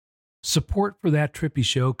Support for That Trippy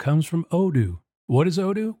Show comes from Odoo. What is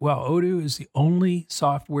Odoo? Well, Odoo is the only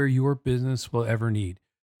software your business will ever need.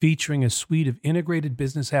 Featuring a suite of integrated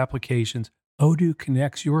business applications, Odoo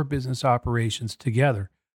connects your business operations together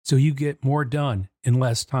so you get more done in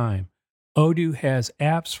less time. Odoo has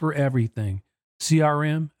apps for everything: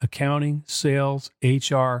 CRM, accounting, sales,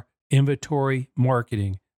 HR, inventory,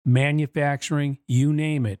 marketing, manufacturing, you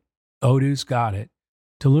name it. Odoo's got it.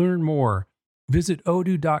 To learn more, visit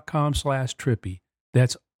odoo.com/trippy.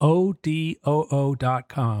 That's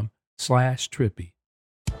odoo.com/trippy.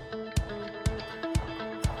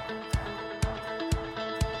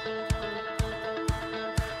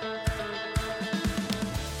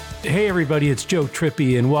 Hey everybody, it's Joe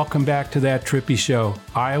Trippy, and welcome back to That Trippy Show.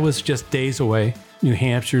 Iowa's just days away. New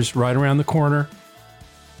Hampshire's right around the corner.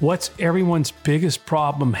 What's everyone's biggest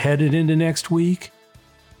problem headed into next week?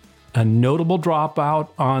 A notable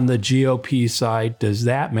dropout on the GOP side. Does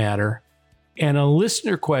that matter? And a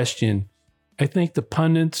listener question I think the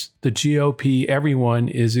pundits, the GOP, everyone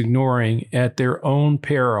is ignoring at their own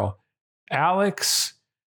peril. Alex,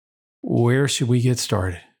 where should we get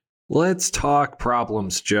started? Let's talk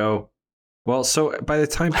problems, Joe. Well, so by the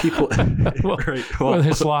time people... well,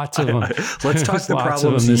 there's lots of them. Let's talk the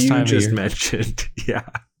problems you just mentioned. Yeah.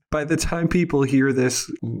 By the time people hear this,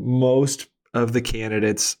 most of the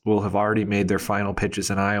candidates will have already made their final pitches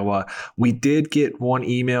in Iowa. We did get one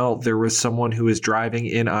email. There was someone who was driving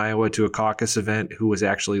in Iowa to a caucus event who was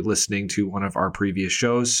actually listening to one of our previous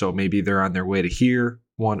shows. So maybe they're on their way to hear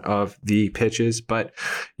one of the pitches. But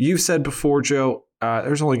you've said before, Joe,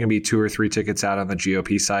 there's only going to be 2 or 3 tickets out on the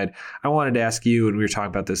GOP side. I wanted to ask you, and we were talking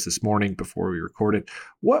about this morning before we recorded,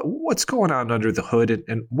 what's going on under the hood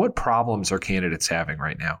and what problems are candidates having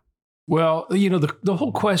right now? Well, the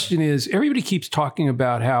whole question is everybody keeps talking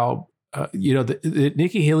about how, that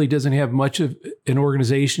Nikki Haley doesn't have much of an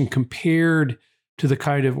organization compared to the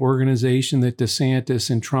kind of organization that DeSantis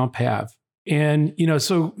and Trump have. And,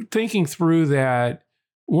 so thinking through that,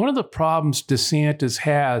 one of the problems DeSantis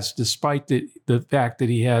has, despite the fact that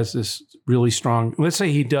he has this really strong, let's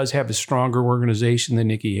say he does have a stronger organization than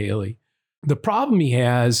Nikki Haley. The problem he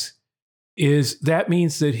has is that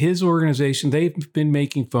means that his organization, they've been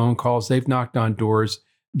making phone calls, they've knocked on doors,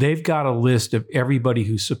 they've got a list of everybody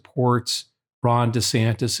who supports Ron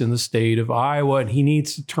DeSantis in the state of Iowa, and he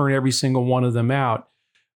needs to turn every single one of them out.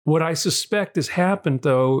 What I suspect has happened,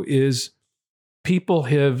 though, is people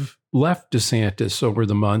have left DeSantis over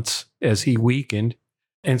the months as he weakened.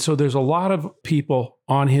 And so there's a lot of people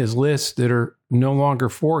on his list that are no longer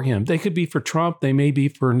for him. They could be for Trump. They may be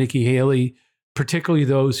for Nikki Haley, particularly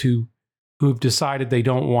those who've decided they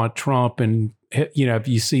don't want Trump. And, if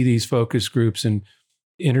you see these focus groups and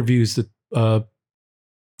interviews that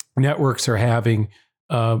networks are having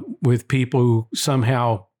with people who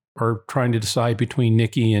somehow are trying to decide between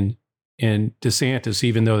Nikki and DeSantis,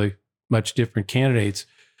 even though they're much different candidates.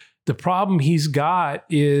 The problem he's got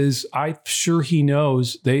is I'm sure he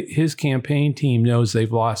knows, his campaign team knows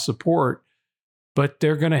they've lost support, but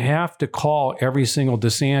they're going to have to call every single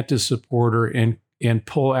DeSantis supporter and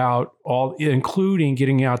pull out all, including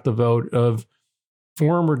getting out the vote of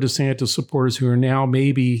former DeSantis supporters who are now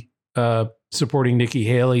maybe supporting Nikki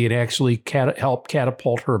Haley and actually help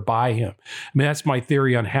catapult her by him. I mean, that's my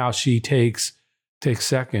theory on how she takes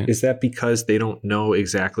second. Is that because they don't know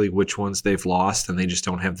exactly which ones they've lost and they just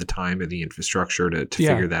don't have the time and the infrastructure to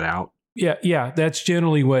figure that out? Yeah, that's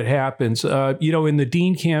generally what happens. In the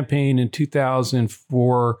Dean campaign in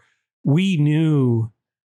 2004, we knew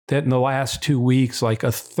that in the last 2 weeks, like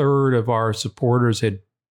a third of our supporters had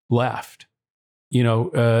left.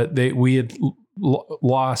 We had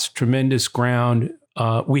lost tremendous ground.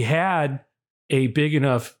 We had a big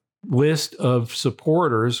enough list of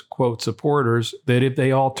supporters, quote supporters, that if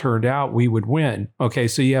they all turned out, we would win. Okay,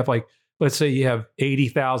 so you have let's say you have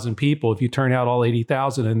 80,000 people. If you turn out all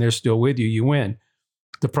 80,000 and they're still with you, you win.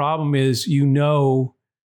 The problem is,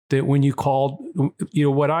 that when you called,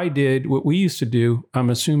 what we used to do,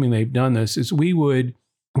 I'm assuming they've done this, is we would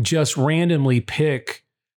just randomly pick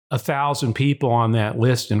 1,000 people on that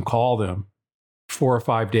list and call them 4 or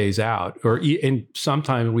 5 days out. And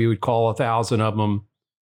sometimes we would call 1,000 of them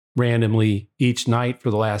randomly each night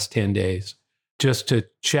for the last 10 days, just to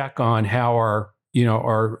check on how our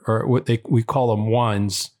we call them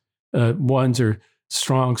ones. Ones are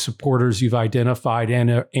strong supporters you've identified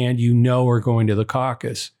and are going to the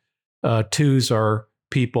caucus. Twos are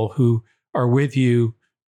people who are with you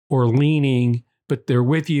or leaning, but they're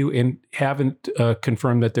with you and haven't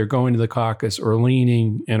confirmed that they're going to the caucus, or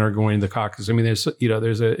leaning and are going to the caucus. I mean, there's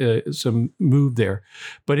some move there.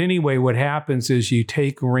 But anyway, what happens is you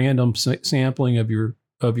take a random sampling of your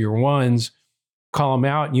of your ones, call them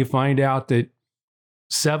out, and you find out that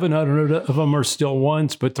 700 of them are still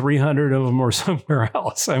ones, but 300 of them are somewhere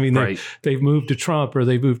else. I mean, they've moved to Trump, or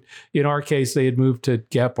they've moved, in our case, they had moved to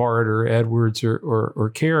Gephardt or Edwards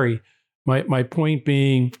or Kerry. My point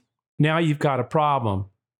being, now you've got a problem.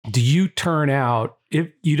 Do you turn out, if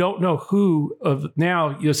you don't know who of,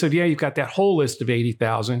 now you said, yeah, you've got that whole list of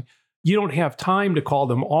 80,000. You don't have time to call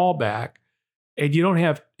them all back, and you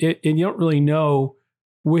don't really know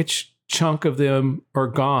which chunk of them are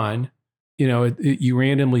gone. You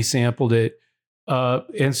randomly sampled it.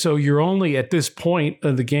 And so you're only at this point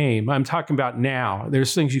of the game. I'm talking about now.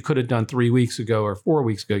 There's things you could have done 3 weeks ago or 4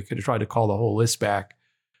 weeks ago. You could have tried to call the whole list back.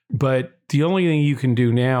 But the only thing you can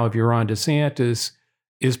do now, if you're Ron DeSantis,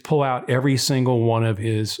 is pull out every single one of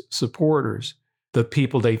his supporters, the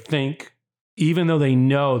people they think, even though they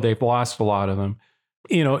know they've lost a lot of them.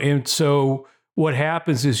 And so what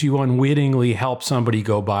happens is you unwittingly help somebody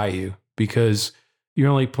go by you, because you're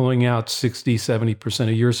only pulling out 60, 70%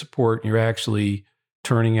 of your support, and you're actually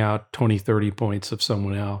turning out 20, 30 points of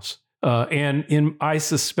someone else. I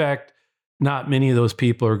suspect not many of those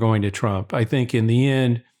people are going to Trump. I think in the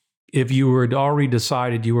end, if you had already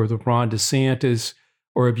decided you were with Ron DeSantis,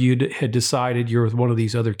 or if you had decided you're with one of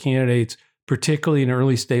these other candidates, particularly in an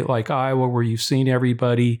early state like Iowa, where you've seen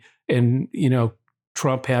everybody and,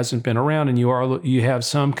 Trump hasn't been around, and you have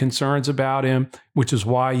some concerns about him, which is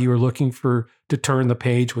why you were looking to turn the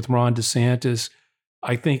page with Ron DeSantis.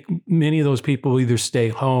 I think many of those people will either stay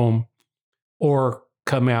home or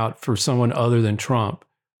come out for someone other than Trump,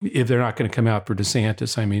 if they're not going to come out for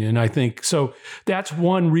DeSantis. And I think so. That's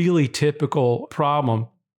one really typical problem.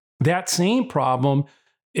 That same problem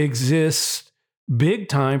exists big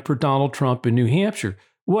time for Donald Trump in New Hampshire.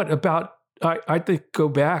 I think go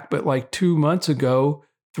back, but like 2 months ago,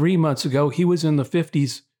 3 months ago, he was in the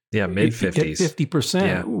 50s. Yeah, mid 50s.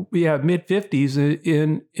 50%. Yeah, mid 50s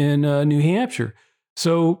in New Hampshire.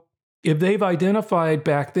 So if they've identified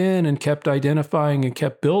back then and kept identifying and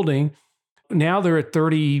kept building, now they're at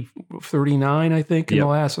 39, I think, in the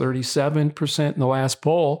last 37% in the last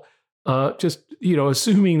poll.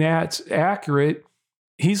 Assuming that's accurate,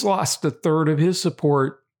 he's lost a third of his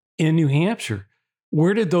support in New Hampshire.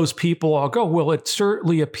 Where did those people all go? Well, it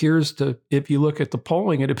certainly appears to, if you look at the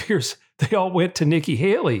polling, it appears they all went to Nikki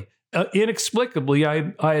Haley. Inexplicably,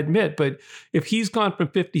 I admit, but if he's gone from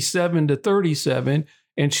 57 to 37,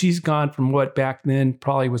 and she's gone from what back then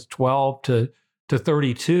probably was 12 to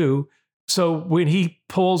 32. So when he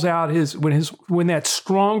pulls out when that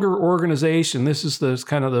stronger organization, this is the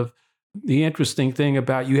kind of the interesting thing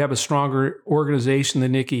about, you have a stronger organization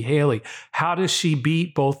than Nikki Haley. How does she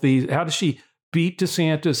beat both these? How does she beat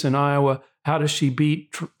DeSantis in Iowa? How does she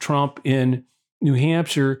beat Trump in New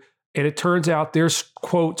Hampshire? And it turns out their,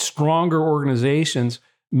 quote, stronger organizations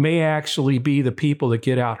may actually be the people that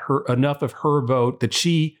get out enough of her vote that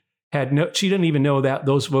she didn't even know that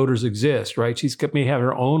those voters exist, right? She may have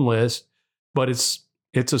her own list, but it's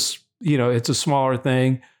a smaller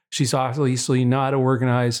thing. She's obviously not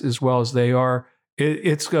organized as well as they are.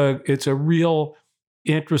 It's a real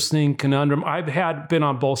interesting conundrum. I've been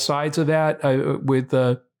on both sides of that with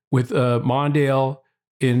Mondale.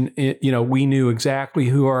 We knew exactly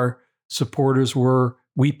who our supporters were.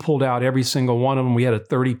 We pulled out every single one of them. We had a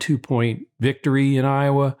 32-point victory in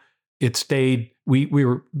Iowa. It stayed. We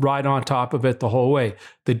were right on top of it the whole way.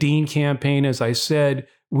 The Dean campaign, as I said,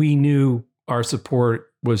 we knew our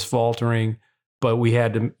support was faltering, but we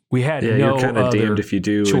had no you're kind of damned if you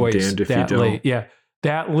do and damned if you don't. Late. Yeah,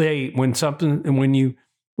 that late, when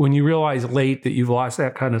you realize late that you've lost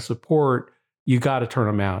that kind of support, you got to turn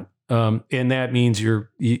them out. And that means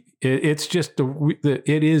it's just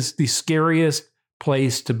it is the scariest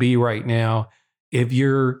place to be right now.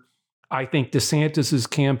 I think DeSantis's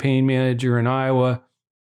campaign manager in Iowa,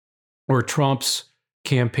 or Trump's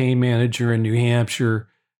campaign manager in New Hampshire,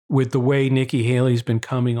 with the way Nikki Haley's been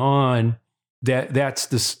coming on,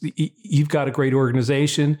 you've got a great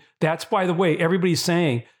organization. That's, by the way, everybody's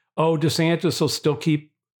saying, oh, DeSantis will still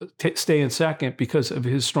stay in second because of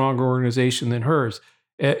his stronger organization than hers.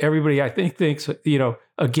 Everybody, I think, thinks,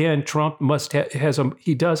 again, Trump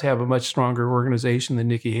he does have a much stronger organization than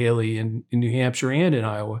Nikki Haley in New Hampshire and in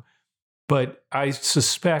Iowa. But I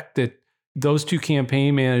suspect that those two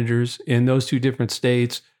campaign managers in those two different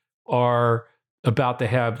states are about to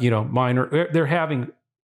have, minor. They're having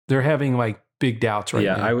like big doubts right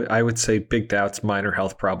now. Yeah, I would say big doubts, minor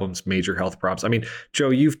health problems, major health problems. I mean,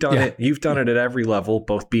 Joe, you've done it. You've done it at every level,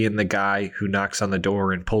 both being the guy who knocks on the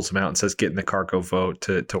door and pulls them out and says, get in the car, go vote,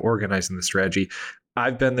 to organizing the strategy.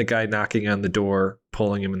 I've been the guy knocking on the door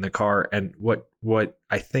pulling him in the car. And what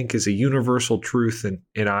I think is a universal truth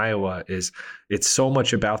in Iowa is it's so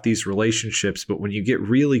much about these relationships. But when you get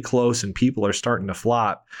really close and people are starting to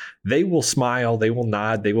flop, they will smile, they will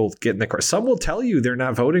nod, they will get in the car. Some will tell you they're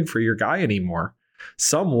not voting for your guy anymore.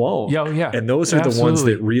 Some won't. Yeah. And those are the ones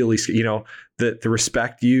that really, that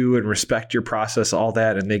respect you and respect your process, all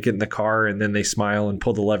that. And they get in the car and then they smile and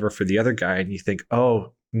pull the lever for the other guy. And you think,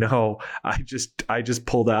 oh, no, I just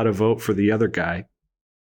pulled out a vote for the other guy.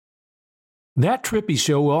 That Trippy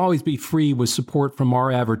Show will always be free with support from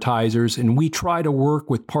our advertisers, and we try to work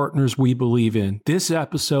with partners we believe in. This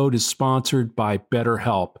episode is sponsored by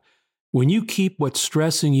BetterHelp. When you keep what's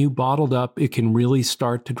stressing you bottled up, it can really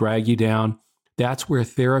start to drag you down. That's where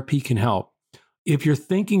therapy can help. If you're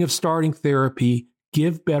thinking of starting therapy,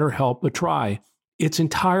 give BetterHelp a try. It's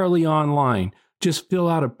entirely online. Just fill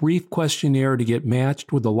out a brief questionnaire to get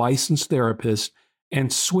matched with a licensed therapist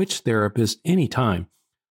and switch therapists anytime.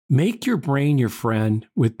 Make your brain your friend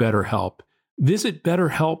with BetterHelp. Visit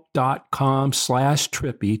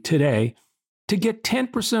BetterHelp.com/Trippy today to get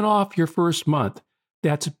 10% off your first month.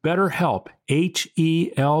 That's BetterHelp,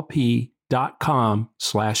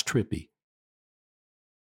 HELP.com/Trippy.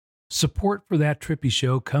 Support for That Trippy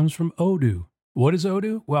Show comes from Odoo. What is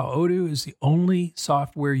Odoo? Well, Odoo is the only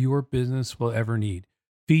software your business will ever need.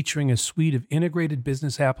 Featuring a suite of integrated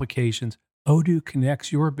business applications, Odoo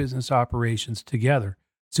connects your business operations together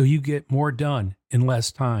so you get more done in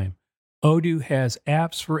less time. Odoo has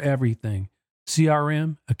apps for everything: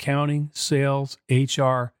 CRM, accounting, sales,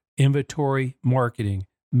 HR, inventory, marketing,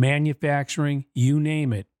 manufacturing, you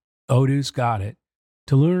name it. Odoo's got it.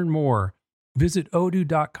 To learn more, visit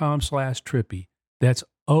odoo.com/Trippy. That's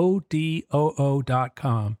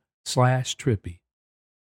ODOO.com/Trippy.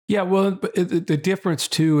 Yeah, well, the difference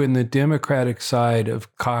too in the Democratic side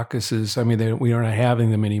of caucuses, I mean, we are not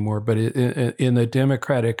having them anymore, but in the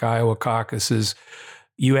Democratic Iowa caucuses,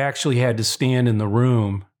 you actually had to stand in the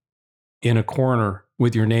room in a corner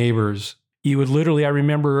with your neighbors. You would literally, I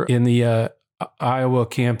remember in the Iowa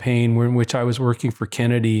campaign in which I was working for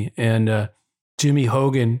Kennedy, and Jimmy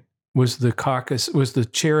Hogan was the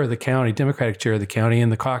chair of the county, Democratic chair of the county,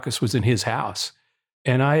 and the caucus was in his house.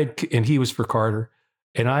 And he was for Carter.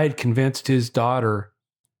 And I had convinced his daughter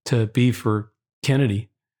to be for Kennedy.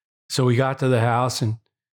 So we got to the house and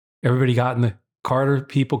everybody got in the Carter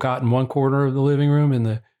people got in one corner of the living room and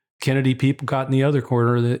the Kennedy people got in the other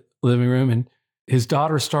corner of the living room. And his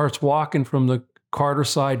daughter starts walking from the Carter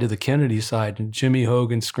side to the Kennedy side. And Jimmy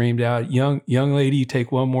Hogan screamed out, young lady, you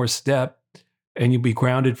take one more step and you'll be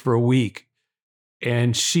grounded for a week.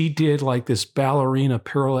 And she did like this ballerina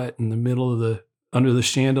pirouette in the middle of under the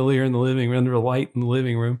chandelier in the living room, under the light in the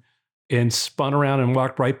living room, and spun around and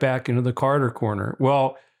walked right back into the Carter corner.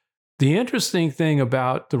 Well, the interesting thing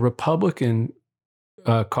about the Republican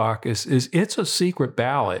caucus is it's a secret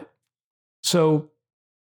ballot. So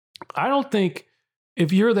I don't think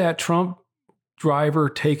if you're that Trump driver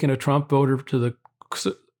taking a Trump voter to the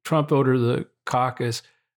caucus,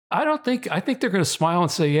 I think they're going to smile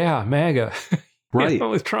and say, yeah, MAGA, right,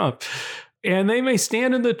 with Trump. And they may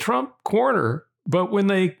stand in the Trump corner, but when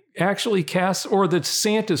they actually cast, or the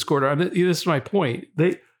DeSantis corner, this is my point,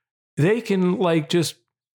 they can like just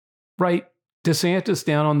write DeSantis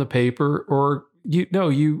down on the paper, or the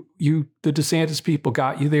DeSantis people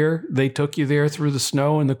got you there. They took you there through the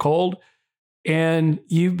snow and the cold, and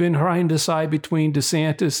you've been trying to decide between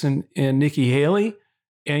DeSantis and Nikki Haley,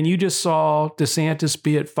 and you just saw DeSantis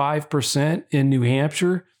be at 5% in New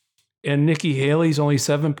Hampshire, and Nikki Haley's only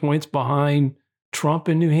 7 points behind Trump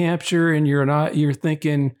in New Hampshire, and you're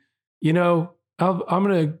thinking, I'm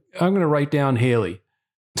gonna write down Haley.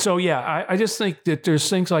 So yeah, I just think that there's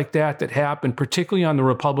things like that happen, particularly on the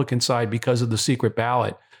Republican side because of the secret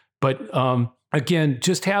ballot. But again,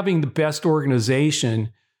 just having the best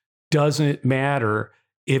organization doesn't matter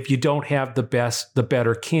if you don't have the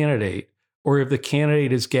better candidate, or if the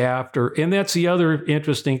candidate is gaffed, and that's the other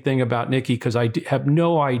interesting thing about Nikki, because I have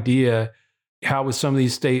no idea how with some of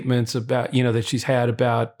these statements about, that she's had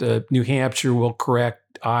about New Hampshire will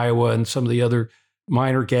correct Iowa and some of the other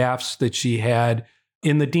minor gaffes that she had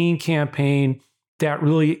in the Dean campaign,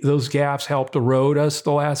 those gaffes helped erode us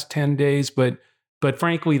the last 10 days. But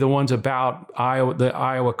frankly, the ones about Iowa, the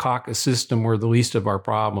Iowa caucus system, were the least of our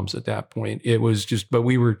problems at that point. It was but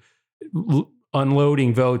we were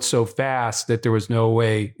unloading votes so fast that there was no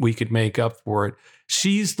way we could make up for it.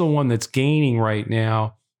 She's the one that's gaining right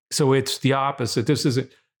now. So it's the opposite.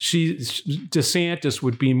 DeSantis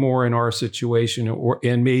would be more in our situation,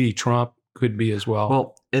 and maybe Trump could be as well.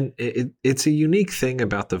 Well, and it's a unique thing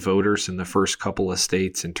about the voters in the first couple of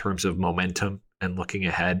states in terms of momentum and looking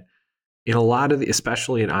ahead. in a lot of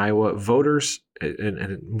especially in Iowa, voters,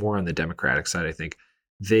 and more on the Democratic side, I think,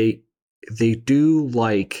 they do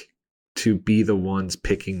like to be the ones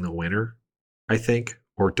picking the winner, I think,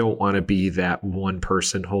 or don't want to be that one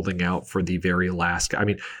person holding out for the very last. I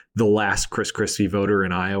mean, the last Chris Christie voter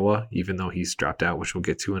in Iowa, even though he's dropped out, which we'll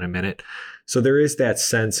get to in a minute. So there is that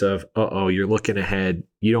sense of, you're looking ahead.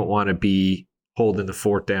 You don't want to be holding the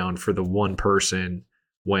fort down for the one person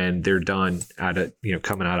when they're done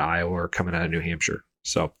coming out of Iowa or coming out of New Hampshire.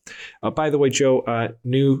 So, by the way, Joe,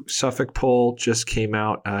 new Suffolk poll just came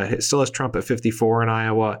out. It still has Trump at 54 in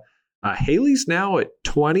Iowa. Haley's now at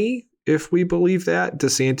 20, if we believe that.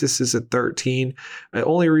 DeSantis is at 13. The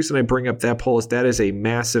only reason I bring up that poll is that is a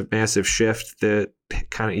massive, massive shift. That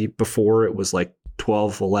kind of before it was like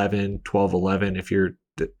 12-11 if you're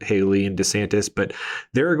Haley and DeSantis, but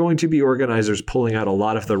there are going to be organizers pulling out a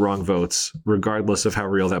lot of the wrong votes, regardless of how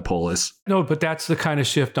real that poll is. No, but that's the kind of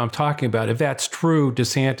shift I'm talking about. If that's true,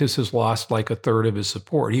 DeSantis has lost like a third of his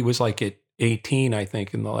support. He was like at 18, I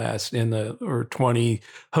think, or 20,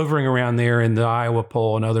 hovering around there in the Iowa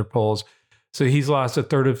poll and other polls. So he's lost a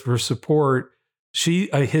third of her support.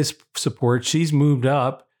 His support. She's moved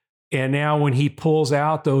up, and now when he pulls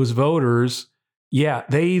out those voters, yeah,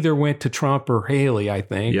 they either went to Trump or Haley, I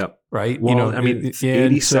think. Yep. Right. Well,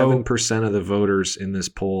 87% of the voters in this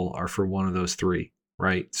poll are for one of those three.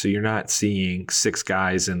 Right. So you're not seeing six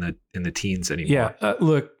guys in the teens anymore. Yeah.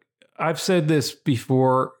 Look, I've said this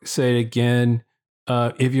before, say it again.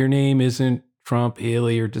 If your name isn't Trump,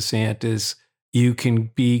 Haley, or DeSantis, you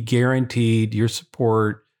can be guaranteed your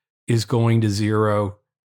support is going to zero.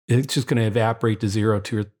 It's just going to evaporate to zero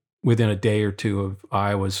within a day or two of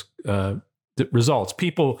Iowa's results.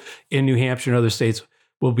 People in New Hampshire and other states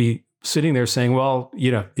will be sitting there saying, well,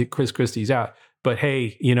 Chris Christie's out, but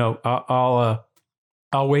hey, I'll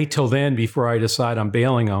wait till then before I decide I'm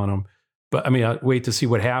bailing on him. But I mean, I'll wait to see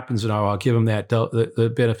what happens, and I'll give them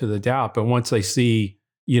the benefit of the doubt. But once they see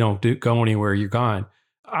you don't go anywhere, you're gone.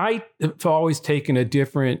 I have always taken a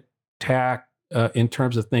different tack in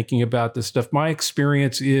terms of thinking about this stuff. My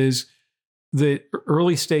experience is that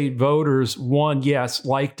early state voters,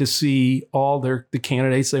 like to see all the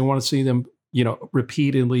candidates. They want to see them,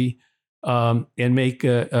 repeatedly and make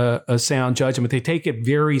a sound judgment. They take it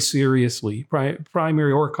very seriously.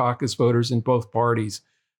 Primary or caucus voters in both parties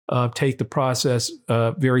take the process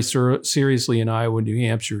very seriously in Iowa and New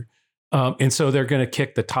Hampshire. And so they're going to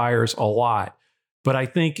kick the tires a lot. But I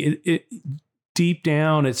think it deep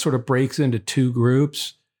down, it sort of breaks into two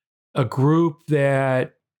groups. A group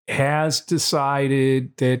that has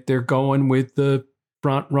decided that they're going with the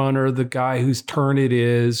front runner, the guy whose turn it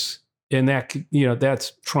is. And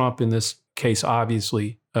that's Trump in this case,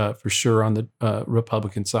 obviously, for sure on the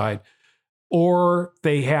Republican side. Or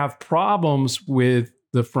they have problems with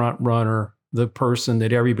the front runner, the person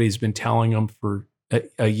that everybody's been telling them for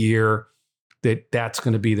a year that's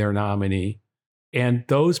going to be their nominee. And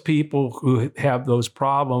those people who have those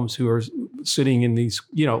problems, who are sitting in these,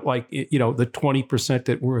 the 20%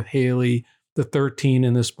 that were with Haley, the 13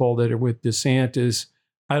 in this poll that are with DeSantis.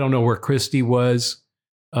 I don't know where Christie was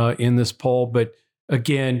in this poll, but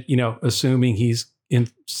again, assuming he's in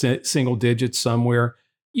single digits somewhere,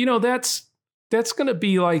 that's going to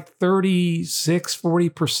be like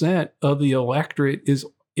 40% of the electorate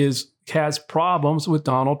has problems with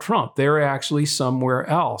Donald Trump. They're actually somewhere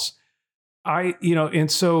else.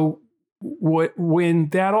 And so when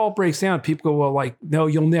that all breaks down, people go, well, no,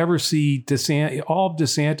 you'll never see all of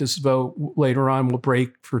DeSantis' vote later on will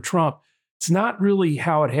break for Trump. It's not really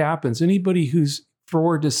how it happens. Anybody who's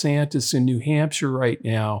for DeSantis in New Hampshire right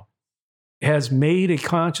now has made a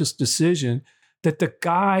conscious decision that the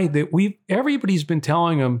guy that everybody's been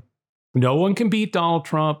telling him, no one can beat Donald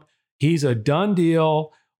Trump. He's a done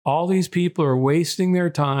deal. All these people are wasting their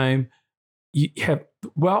time.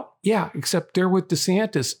 Except they're with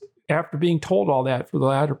DeSantis after being told all that for the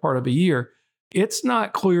latter part of a year. It's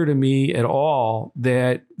not clear to me at all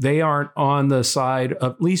that they aren't on the side,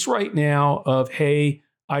 of, at least right now, of, hey,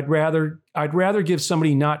 I'd rather give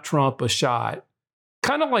somebody not Trump a shot.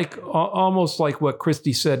 Kind of almost like what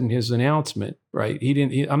Christie said in his announcement, right?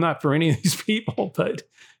 I'm not for any of these people, but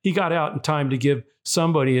he got out in time to give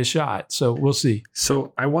somebody a shot. So we'll see.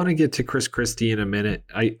 So I want to get to Chris Christie in a minute.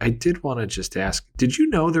 I did want to just ask, did you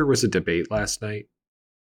know there was a debate last night?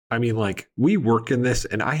 I mean, we work in this,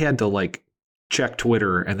 and I had to check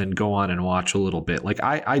Twitter and then go on and watch a little bit.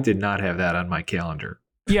 I did not have that on my calendar.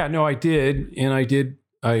 Yeah, no, I did. And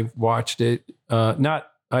I watched it.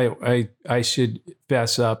 I should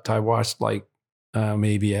fess up. I watched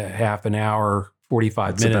maybe a half an hour,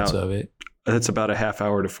 45 minutes of it. That's about a half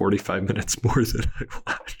hour to 45 minutes more than I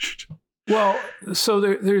watched. Well, so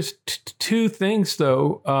there's two things,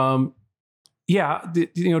 though.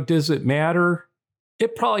 Does it matter?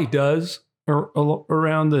 It probably does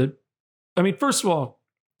around the. I mean, first of all,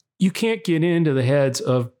 you can't get into the heads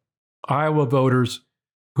of Iowa voters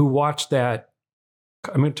who watch that.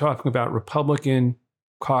 I'm talking about Republican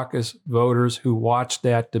caucus voters who watch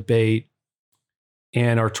that debate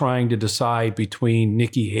and are trying to decide between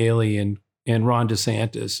Nikki Haley and Ron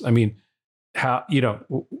DeSantis. I mean,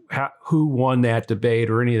 who won that debate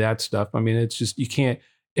or any of that stuff. I mean, it's just, you can't,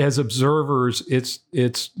 as observers,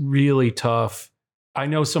 it's really tough. I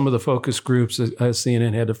know some of the focus groups,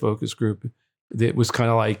 CNN had a focus group that was kind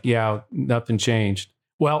of like, yeah, nothing changed.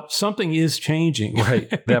 Well, something is changing. Right.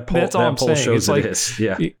 That poll, that's all I'm saying. Shows it is.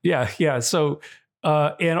 Yeah. Yeah. So,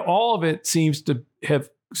 and all of it seems to have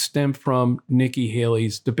stemmed from Nikki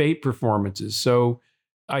Haley's debate performances. So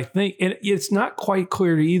I think, and it's not quite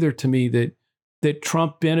clear either to me that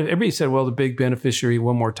Trump everybody said, well, the big beneficiary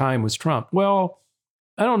one more time was Trump. Well,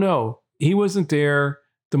 I don't know. He wasn't there.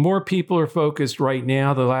 The more people are focused right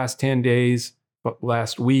now, the last 10 days,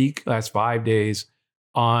 last week, last 5 days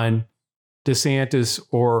on DeSantis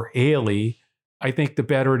or Haley, I think the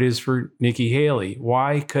better it is for Nikki Haley.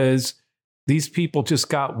 Why? Because these people just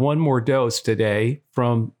got one more dose today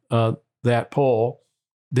from that poll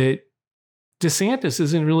that DeSantis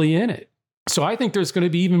isn't really in it. So I think there's going to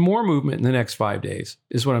be even more movement in the next 5 days,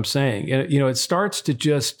 is what I'm saying. And, it starts to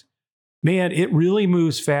just, man, it really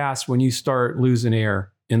moves fast when you start losing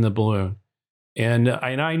air in the balloon. And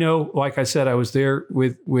I know, like I said, I was there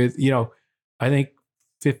with I think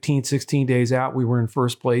 15, 16 days out, we were in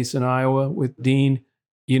first place in Iowa with Dean.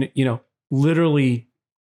 Literally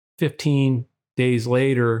 15 days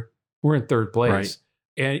later, we're in third place.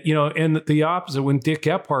 Right. And, and the opposite, when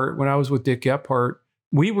I was with Dick Gephardt,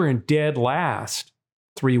 we were in dead last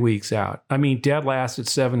 3 weeks out. I mean, dead last at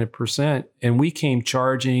 7%. And we came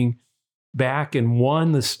charging back and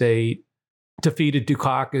won the state, defeated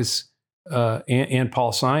Dukakis and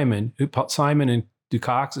Paul Simon. Simon and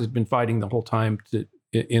Dukakis had been fighting the whole time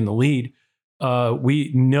in the lead.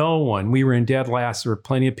 We were in dead last. There were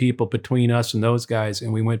plenty of people between us and those guys,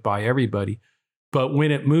 and we went by everybody. But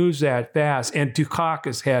when it moves that fast, and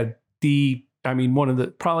Dukakis had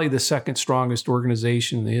probably the second strongest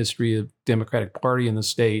organization in the history of Democratic Party in the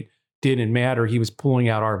state, didn't matter. He was pulling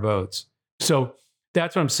out our votes. So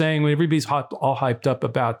that's what I'm saying. When everybody's all hyped up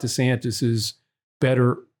about DeSantis's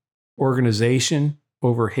better organization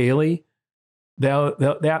over Haley,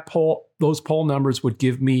 those poll numbers would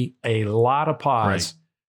give me a lot of pause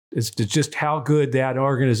as to just how good that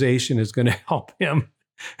organization is going to help him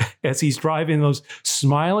as he's driving those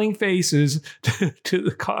smiling faces to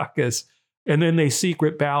the caucus, and then they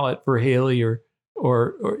secret ballot for Haley or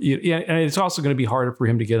and it's also going to be harder for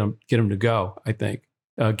him to get him to go, I think,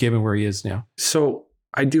 given where he is now. So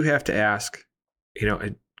I do have to ask,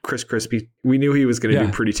 Chris Christie, we knew he was going to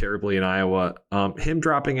do pretty terribly in Iowa. Him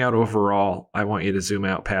dropping out overall, I want you to zoom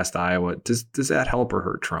out past Iowa. Does that help or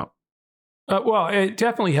hurt Trump? Well, it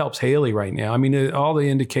definitely helps Haley right now. I mean, all the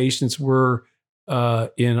indications were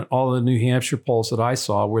in all the New Hampshire polls that I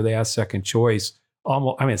saw where they asked second choice.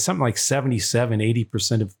 Something like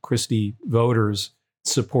 80% of Christie voters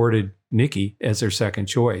supported Nikki as their second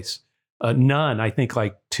choice. None, I think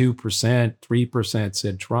like 2%, 3%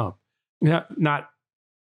 said Trump. Not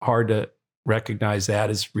hard to recognize that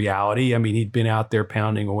as reality. I mean, he'd been out there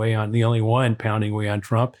pounding away on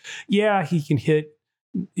Trump. Yeah, he can hit,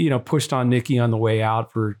 pushed on Nikki on the way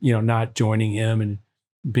out for, not joining him and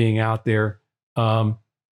being out there. But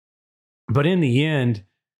in the end,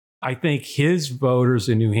 I think his voters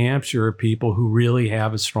in New Hampshire are people who really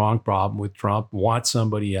have a strong problem with Trump, want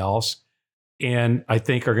somebody else, and I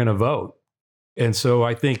think are going to vote. And so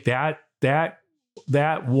I think that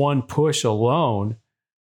one push alone,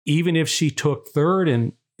 even if she took third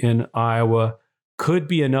in Iowa, could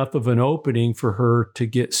be enough of an opening for her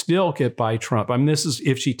to still get by Trump. I mean, this is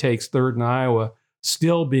if she takes third in Iowa,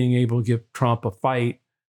 still being able to give Trump a fight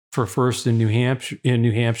for first in New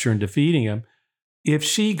Hampshire and defeating him. If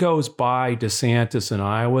she goes by DeSantis in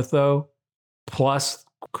Iowa, though, plus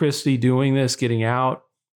Christie doing this, getting out,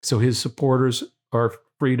 so his supporters are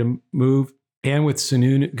free to move, and with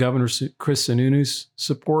Governor Chris Sununu's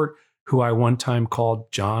support, who I one time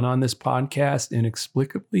called John on this podcast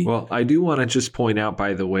inexplicably. Well, I do want to just point out,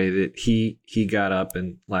 by the way, that he got up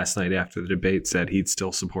and last night after the debate said he'd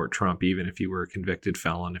still support Trump even if he were a convicted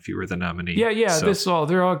felon, if he were the nominee. Yeah. So,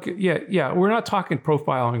 they're all we're not talking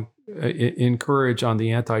profiling in courage on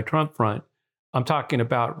the anti-Trump front. I'm talking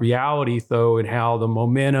about reality, though, and how the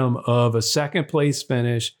momentum of a second place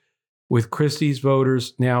finish with Christie's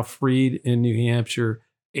voters now freed in New Hampshire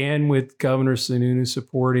and with Governor Sununu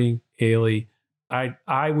supporting Haley,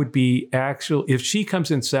 I would be actually, if she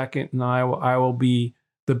comes in second in Iowa, I will be,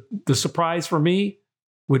 the surprise for me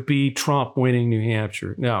would be Trump winning New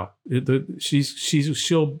Hampshire. No,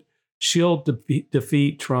 she'll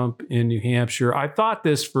defeat Trump in New Hampshire. I thought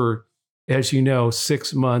this for, as you know,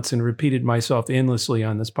 6 months and repeated myself endlessly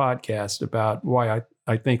on this podcast about why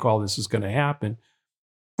I think all this is going to happen.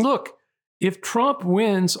 Look, if Trump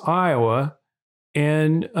wins Iowa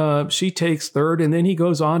and she takes third and then he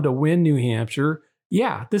goes on to win New Hampshire,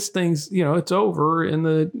 yeah, this thing's, it's over in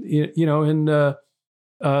the,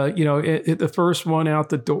 the first one out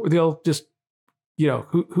the door. They'll just,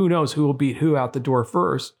 who knows who will beat who out the door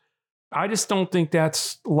first. I just don't think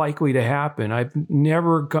that's likely to happen. I've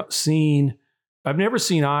never seen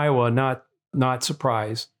Iowa not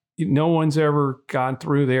surprised. No one's ever gone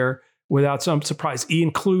through there without some surprise,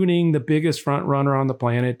 including the biggest front runner on the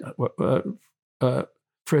planet,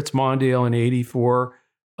 Fritz Mondale in '84.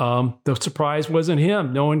 The surprise wasn't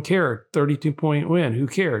him. No one cared. 32-point win. Who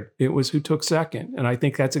cared? It was who took second. And I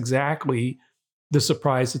think that's exactly the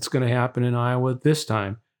surprise that's going to happen in Iowa this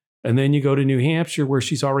time. And then you go to New Hampshire, where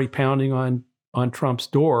she's already pounding on Trump's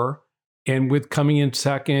door. And with coming in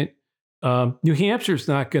second, New Hampshire's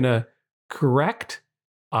not going to correct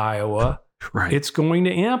Iowa. Right. It's going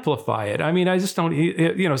to amplify it. I mean, I just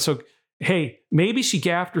don't, so, hey, maybe she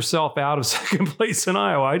gaffed herself out of second place in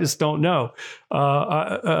Iowa. I just don't know.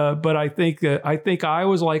 But I think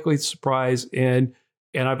Iowa's likely to surprise. And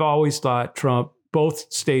I've always thought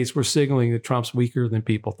both states were signaling that Trump's weaker than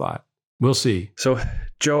people thought. We'll see. So,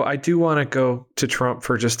 Joe, I do want to go to Trump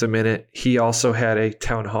for just a minute. He also had a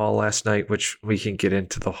town hall last night, which we can get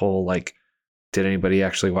into the whole, did anybody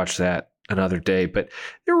actually watch that another day? But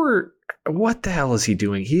what the hell is he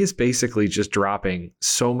doing? He is basically just dropping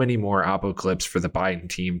so many more Oppo clips for the Biden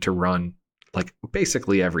team to run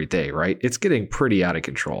basically every day, right? It's getting pretty out of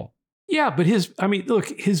control. Yeah, but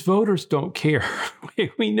his voters don't care.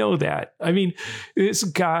 We know that. I mean, this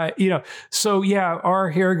guy, so yeah, our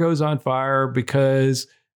hair goes on fire because,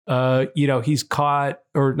 he's caught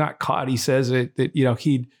or not caught. He says it that,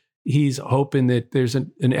 he's hoping that there's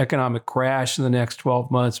an economic crash in the next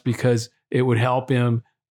 12 months because it would help him.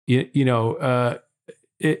 He's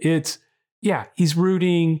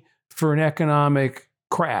rooting for an economic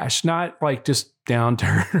crash, not just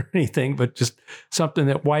downturn or anything, but just something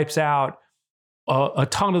that wipes out a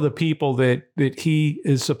ton of the people that he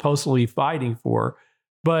is supposedly fighting for.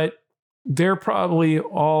 But they're probably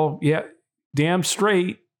all, damn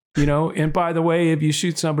straight, and by the way, if you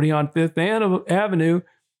shoot somebody on Fifth Avenue,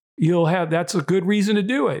 that's a good reason to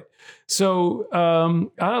do it. So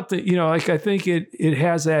I don't think, I think it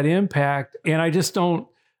has that impact. And I just don't,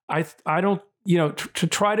 I don't, to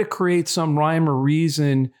try to create some rhyme or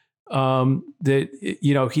reason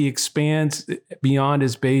that, he expands beyond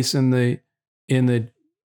his base in the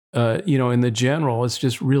general, it's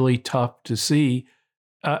just really tough to see.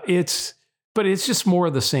 But it's just more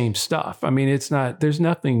of the same stuff. I mean, there's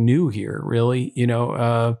nothing new here really,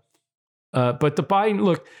 but the Biden,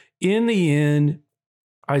 look, in the end,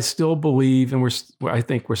 I still believe, and I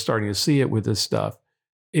think we're starting to see it with this stuff,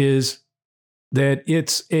 is that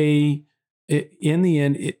in the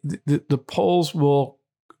end, the polls will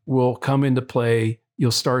come into play.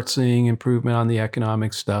 You'll start seeing improvement on the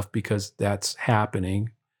economic stuff because that's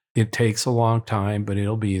happening. It takes a long time, but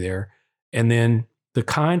it'll be there. And then the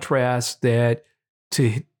contrast that,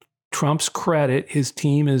 to Trump's credit, his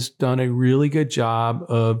team has done a really good job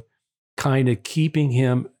of kind of keeping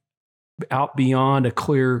him out beyond a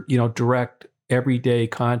clear, direct, everyday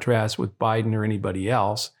contrast with Biden or anybody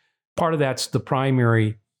else. Part of that's the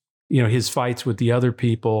primary, his fights with the other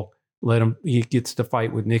people. He gets to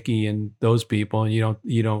fight with Nikki and those people, and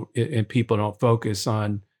and people don't focus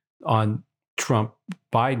on Trump,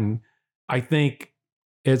 Biden. I think,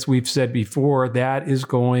 as we've said before, that is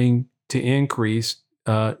going to increase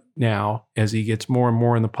now as he gets more and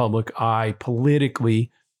more in the public eye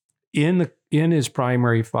politically in his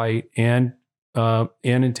primary fight and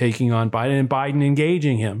in taking on Biden, and Biden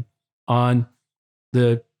engaging him on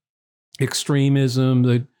the extremism,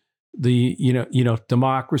 the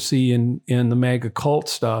democracy and the mega cult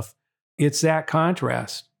stuff. It's that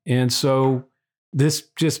contrast. And so this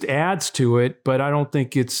just adds to it, but I don't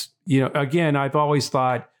think it's, again, I've always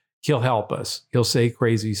thought he'll help us. He'll say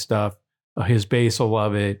crazy stuff. His base will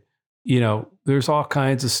love it. There's all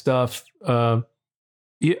kinds of stuff. I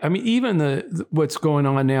mean, even what's going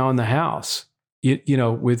on now in the House,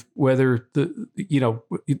 with whether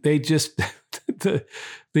they just, the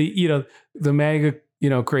MAGA,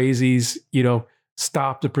 crazies,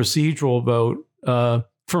 stop the procedural vote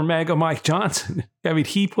for MAGA Mike Johnson. I mean,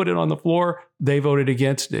 he put it on the floor. They voted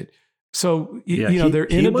against it. So, their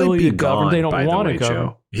inability to govern, they don't want to govern.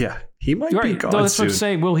 Joe. Yeah, he might be gone that's soon. what I'm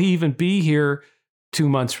saying. Will he even be here 2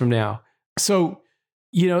 months from now? So,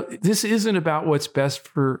 this isn't about what's best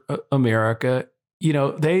for America.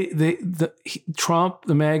 Trump,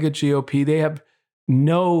 the MAGA GOP, they have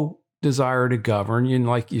no desire to govern. And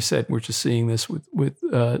like you said, we're just seeing this with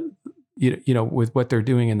with what they're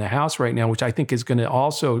doing in the House right now, which I think is going to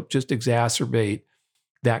also just exacerbate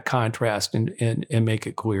that contrast and make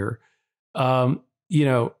it clear. You've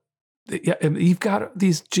got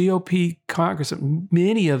these GOP congressmen,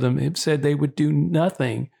 many of them have said they would do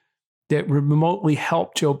nothing that would remotely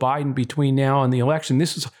help Joe Biden between now and the election.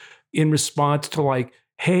 This is in response to like,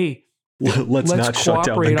 hey, let's not shut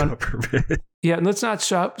down the government. Yeah, and let's not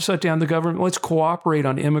shut down the government. Let's cooperate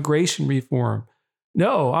on immigration reform.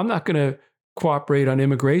 No, I'm not going to cooperate on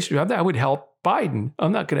immigration. That would help Biden.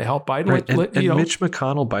 I'm not going to help Biden. Right. And Mitch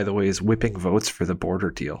McConnell, by the way, is whipping votes for the border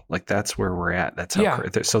deal. Like that's where we're at. That's how.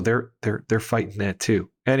 So they're fighting that too.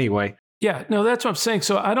 Anyway. Yeah, no, that's what I'm saying.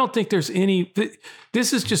 So I don't think there's any.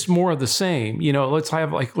 This is just more of the same. Let's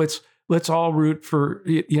all root for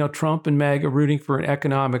Trump and MAGA rooting for an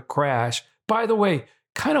economic crash. By the way,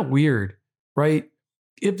 kind of weird, right?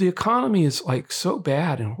 If the economy is like so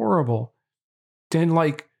bad and horrible, then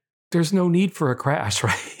like there's no need for a crash,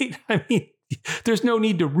 right? I mean, there's no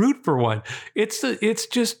need to root for one. It's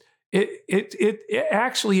admission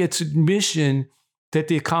that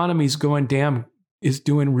the economy is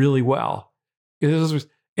doing really well.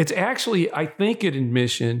 It's actually, I think, an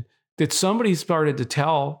admission that somebody started to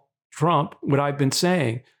tell Trump what I've been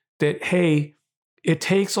saying, that, hey, it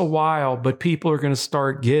takes a while, but people are going to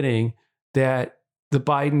start getting that the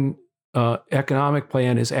Biden economic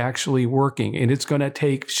plan is actually working, and it's going to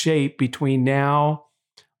take shape between now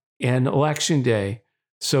and Election Day.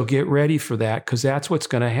 So get ready for that, because that's what's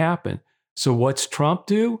going to happen. So what's Trump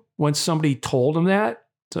do? Once somebody told him that,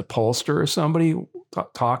 a pollster or somebody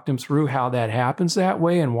talked him through how that happens that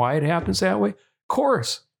way and why it happens that way, of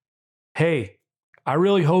course, hey, I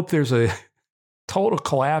really hope there's a total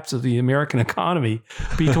collapse of the American economy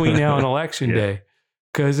between now and Election Day,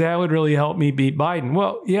 because that would really help me beat Biden.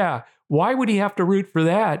 Well, yeah. Why would he have to root for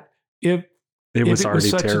that if it was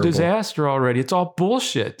such a disaster already? It's all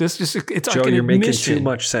bullshit. It's Joe, like an you're making admission. too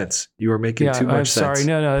much sense. You are making too much sense. Sorry,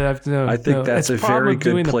 no. I think that's a very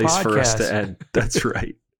good place for us to end. That's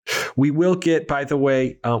right. We will get, by the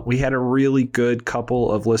way, we had a really good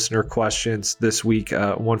couple of listener questions this week.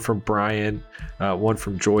 One from Brian, one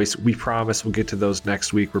from Joyce. We promise we'll get to those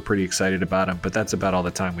next week. We're pretty excited about them, but that's about all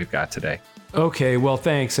the time we've got today. Okay, well,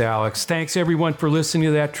 thanks, Alex. Thanks, everyone, for listening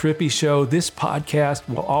to That Trippy Show. This podcast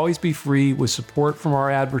will always be free with support from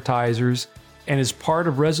our advertisers and is part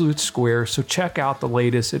of Resolute Square, so check out the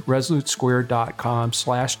latest at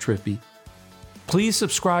resolutesquare.com/trippy. Please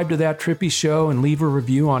subscribe to That Trippy Show and leave a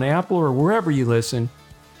review on Apple or wherever you listen.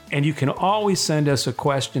 And you can always send us a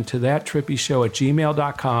question to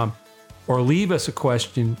thattrippyshow@gmail.com or leave us a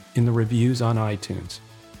question in the reviews on iTunes.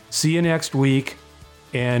 See you next week,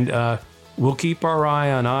 and we'll keep our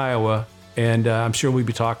eye on Iowa, and I'm sure we'll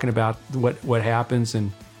be talking about what happens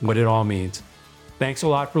and what it all means. Thanks a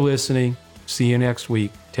lot for listening. See you next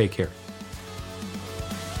week. Take care.